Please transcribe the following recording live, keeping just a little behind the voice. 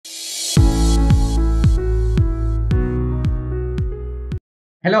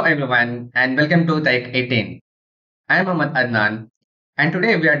Hello everyone and welcome to Tech 18. I am Ahmad Adnan and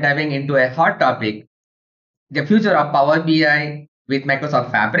today we are diving into a hot topic, the future of Power BI with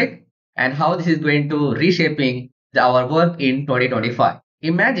Microsoft Fabric and how this is going to reshaping our work in 2025.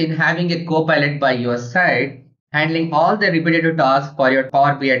 Imagine having a co-pilot by your side handling all the repetitive tasks for your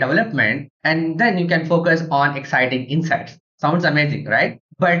Power BI development and then you can focus on exciting insights. Sounds amazing, right?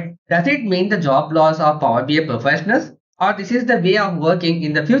 But does it mean the job loss of Power BI professionals? Or this is the way of working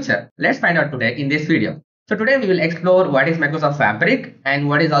in the future? Let's find out today in this video. So today we will explore what is Microsoft Fabric and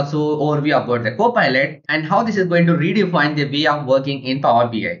what is also overview about the Copilot and how this is going to redefine the way of working in Power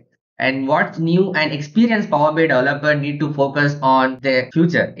BI and what new and experienced Power BI developer need to focus on the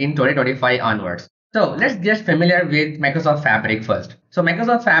future in 2025 onwards. So let's get familiar with Microsoft Fabric first. So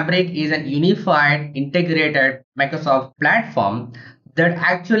Microsoft Fabric is an unified, integrated Microsoft platform that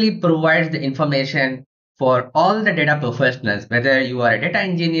actually provides the information for all the data professionals, whether you are a data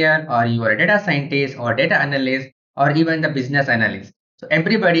engineer or you are a data scientist or data analyst or even the business analyst. So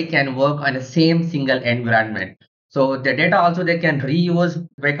everybody can work on the same single environment. So the data also they can reuse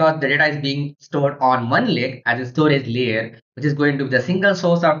because the data is being stored on one lake as a storage layer, which is going to be the single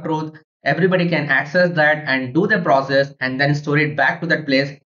source of truth. Everybody can access that and do the process and then store it back to that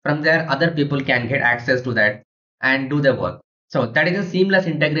place. From there, other people can get access to that and do the work. So that is a seamless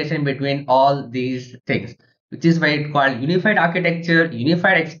integration between all these things, which is why it's called unified architecture,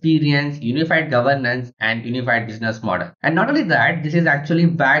 unified experience, unified governance, and unified business model. And not only that, this is actually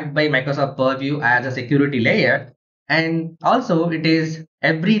backed by Microsoft Purview as a security layer. And also it is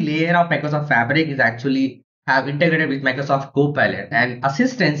every layer of Microsoft Fabric is actually have integrated with Microsoft Copilot and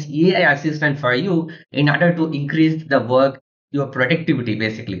assistance, AI assistant for you in order to increase the work, your productivity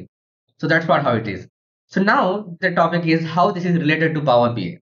basically. So that's what how it is. So now the topic is how this is related to Power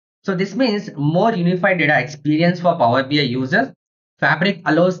BI. So this means more unified data experience for Power BI users. Fabric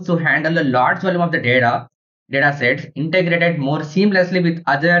allows to handle a large volume of the data sets integrated more seamlessly with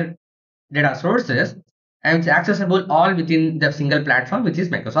other data sources and it's accessible all within the single platform, which is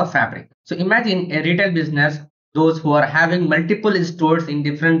Microsoft Fabric. So imagine a retail business, those who are having multiple stores in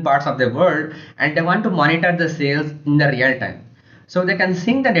different parts of the world and they want to monitor the sales in the real time. So they can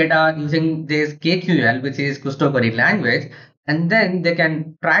sync the data using this KQL, which is Custo Query language, and then they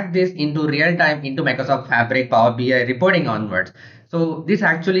can track this into real time into Microsoft Fabric, Power BI reporting onwards. So this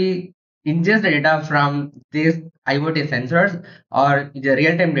actually ingest the data from these IoT sensors or the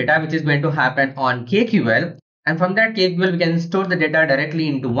real-time data, which is going to happen on KQL. And from that KQL, we can store the data directly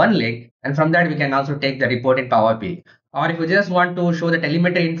into one lake. And from that, we can also take the report in Power BI. Or if we just want to show the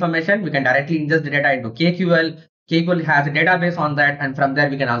telemetry information, we can directly ingest the data into KQL. KQL has a database on that, and from there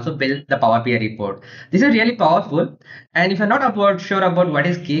we can also build the Power BI report. This is really powerful. And if you're not sure about what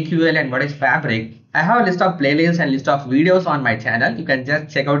is KQL and what is Fabric, I have a list of playlists and list of videos on my channel. You can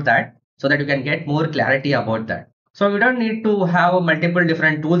just check out that so that you can get more clarity about that. So you don't need to have multiple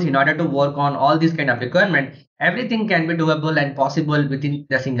different tools in order to work on all these kind of requirement. Everything can be doable and possible within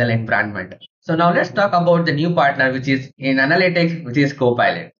the single environment. So now let's talk about the new partner, which is in analytics, which is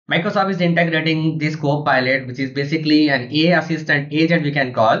Copilot. Microsoft is integrating this Copilot, which is basically an AI assistant agent we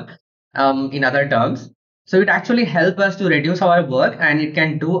can call in other terms. So it actually helps us to reduce our work and it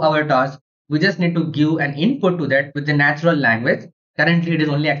can do our tasks. We just need to give an input to that with the natural language. Currently, it is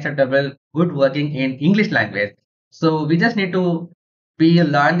only acceptable good working in English language. So we just need to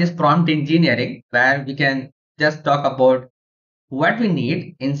learn this prompt engineering where we can just talk about what we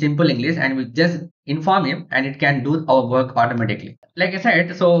need in simple English and we just inform him and it can do our work automatically. Like I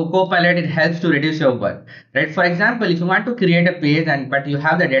said, so Copilot, it helps to reduce your work, right? For example, if you want to create a page but you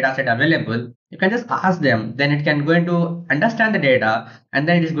have the data set available, you can just ask them, then it can going to understand the data and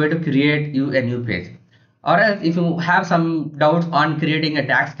then it is going to create you a new page. Or else if you have some doubts on creating a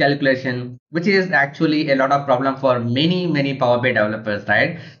tax calculation, which is actually a lot of problem for many Power BI developers,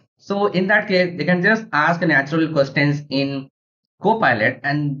 right? So in that case, they can just ask natural questions in Copilot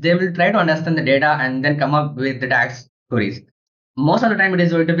and they will try to understand the data and then come up with the tax queries. Most of the time it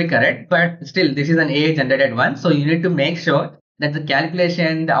is going to be correct, but still this is an AI generated one. So you need to make sure that the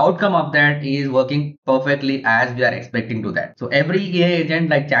calculation, the outcome of that is working perfectly as we are expecting to that. So every AI agent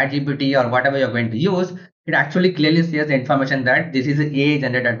like ChatGPT or whatever you're going to use, it actually clearly says the information that this is an AI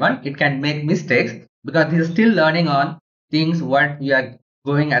generated one. It can make mistakes because this is still learning on things what we are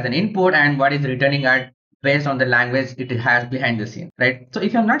going as an input and what is returning at based on the language it has behind the scene, right? So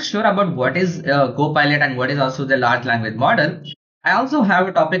if you're not sure about what is Copilot and what is also the large language model, I also have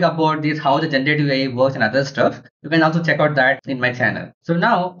a topic about this, how the generative AI works and other stuff. You can also check out that in my channel. So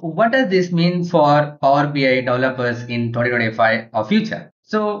now, what does this mean for Power BI developers in 2025 or future?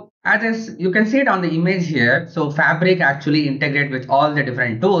 So as you can see it on the image here, so Fabric actually integrate with all the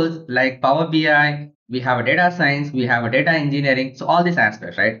different tools like Power BI, we have a data science, we have a data engineering, so all these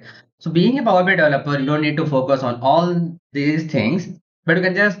aspects, right? So being a Power BI developer, you don't need to focus on all these things, but you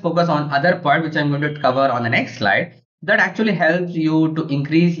can just focus on other part, which I'm going to cover on the next slide. That actually helps you to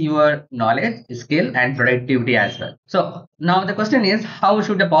increase your knowledge, skill, and productivity as well. So now the question is, how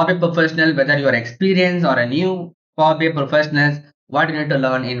should a Power BI professional, whether you're experienced or a new Power BI professionals, what you need to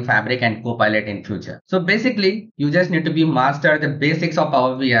learn in Fabric and Copilot in future? So basically, you just need to be master the basics of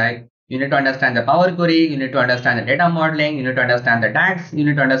Power BI. You need to understand the Power Query, you need to understand the data modeling, you need to understand the DAX, you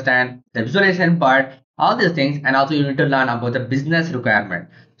need to understand the visualization part, all these things, and also you need to learn about the business requirement.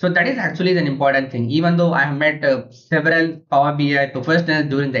 So that is actually an important thing. Even though I have met several Power BI professionals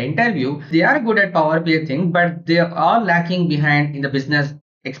during the interview, they are good at Power BI thing, but they are all lacking behind in the business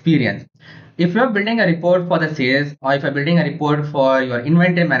experience. If you're building a report for the sales or if you're building a report for your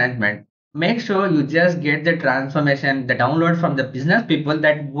inventory management, make sure you just get the transformation, the download from the business people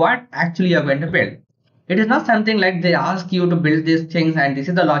that what actually you're going to build. It is not something like they ask you to build these things and this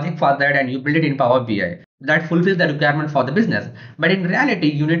is the logic for that and you build it in Power BI. That fulfills the requirement for the business. But in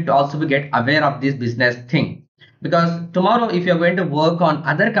reality, you need to also get aware of this business thing. Because tomorrow, if you're going to work on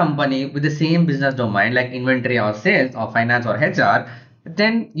other company with the same business domain like inventory or sales or finance or HR,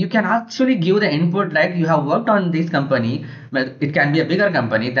 then you can actually give the input like you have worked on this company, but it can be a bigger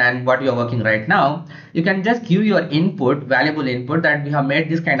company than what you're working right now. You can just give your input, valuable input that we have made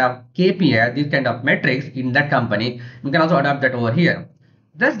this kind of KPI, this kind of metrics in that company. You can also adopt that over here.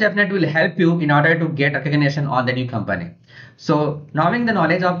 This definitely will help you in order to get recognition on the new company. So knowing the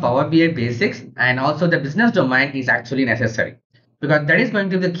knowledge of Power BI basics and also the business domain is actually necessary because that is going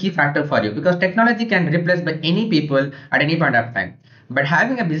to be the key factor for you because technology can be replaced by any people at any point of time. But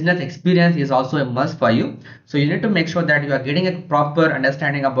having a business experience is also a must for you. So you need to make sure that you are getting a proper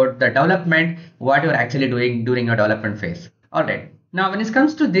understanding about the development, what you're actually doing during your development phase. All right. Now, when it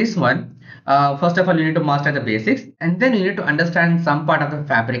comes to this one, first of all, you need to master the basics and then you need to understand some part of the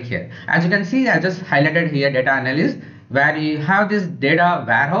fabric here. As you can see, I just highlighted here data analyst where you have this data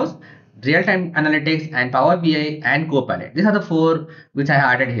warehouse, real-time analytics and Power BI and Copilot. These are the four which I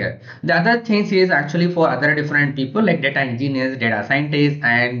added here. The other things is actually for other different people like data engineers, data scientists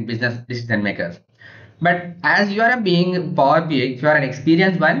and business decision makers. But as you are being Power BI, if you are an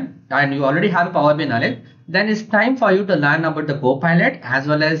experienced one and you already have Power BI knowledge, then it's time for you to learn about the Copilot as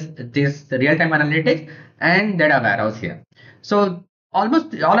well as this real-time analytics and data warehouse here. So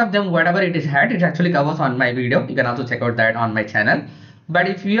almost all of them, whatever it is had, it actually covers on my video. You can also check out that on my channel. But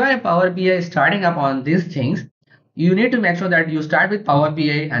if you are a Power BI starting up on these things, you need to make sure that you start with Power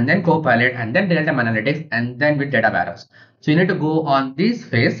BI and then Copilot and then real-time analytics and then with data warehouse. So you need to go on this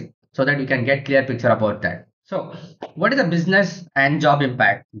phase so that you can get clear picture about that. So what is the business and job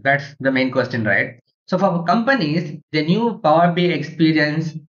impact? That's the main question, right? So for companies, the new Power BI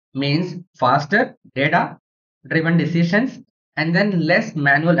experience means faster data driven decisions and then less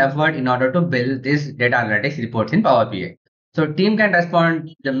manual effort in order to build this data analytics reports in Power BI. So team can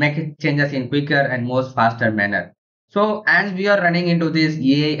respond to make changes in quicker and more faster manner. So as we are running into this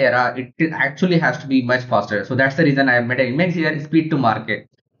AI era, it actually has to be much faster. So that's the reason I have made an image here, speed to market.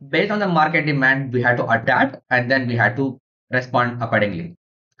 Based on the market demand, we had to adapt and then we had to respond accordingly.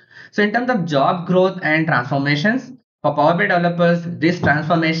 So in terms of job growth and transformations, for Power BI developers, this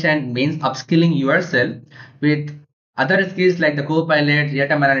transformation means upskilling yourself with other skills like the Copilot,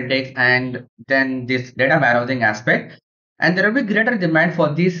 real-time analytics, and then this data warehousing aspect. And there will be greater demand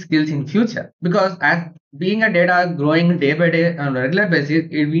for these skills in future because as being a data growing day by day on a regular basis,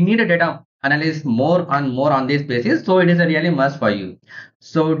 we need a data analyst more on this basis. So it is a really must for you.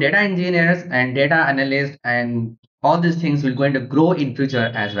 So data engineers and data analysts and all these things will going to grow in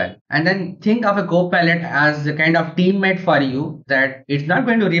future as well. And then think of a Copilot as a kind of teammate for you that it's not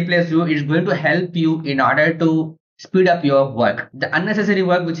going to replace you, it's going to help you in order to speed up your work. The unnecessary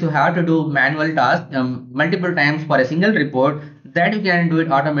work which you have to do manual tasks multiple times for a single report, that you can do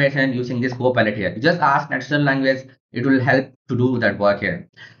it automation using this Copilot here. You just ask natural language, it will help to do that work here.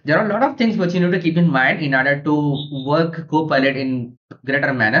 There are a lot of things which you need to keep in mind in order to work Copilot in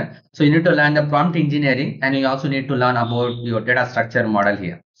greater manner. So you need to learn the prompt engineering and you also need to learn about your data structure model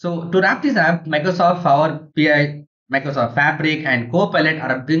here. So to wrap this up, Microsoft Power BI, Microsoft Fabric and Copilot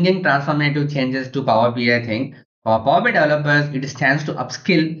are bringing transformative changes to Power BI thing. For Power BI developers, it stands to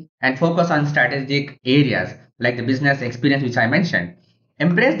upskill and focus on strategic areas like the business experience which I mentioned.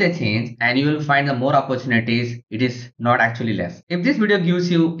 Embrace the change and you will find the more opportunities. It is not actually less. If this video gives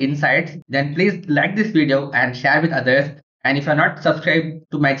you insights, then please like this video and share with others And if you're not subscribed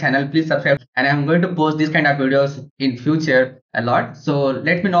to my channel, please subscribe. And I'm going to post these kind of videos in future a lot. So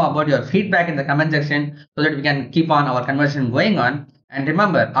let me know about your feedback in the comment section so that we can keep on our conversation going on. And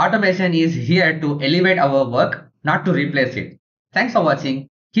remember, automation is here to elevate our work, not to replace it. Thanks for watching.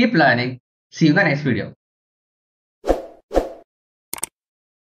 Keep learning. See you in the next video.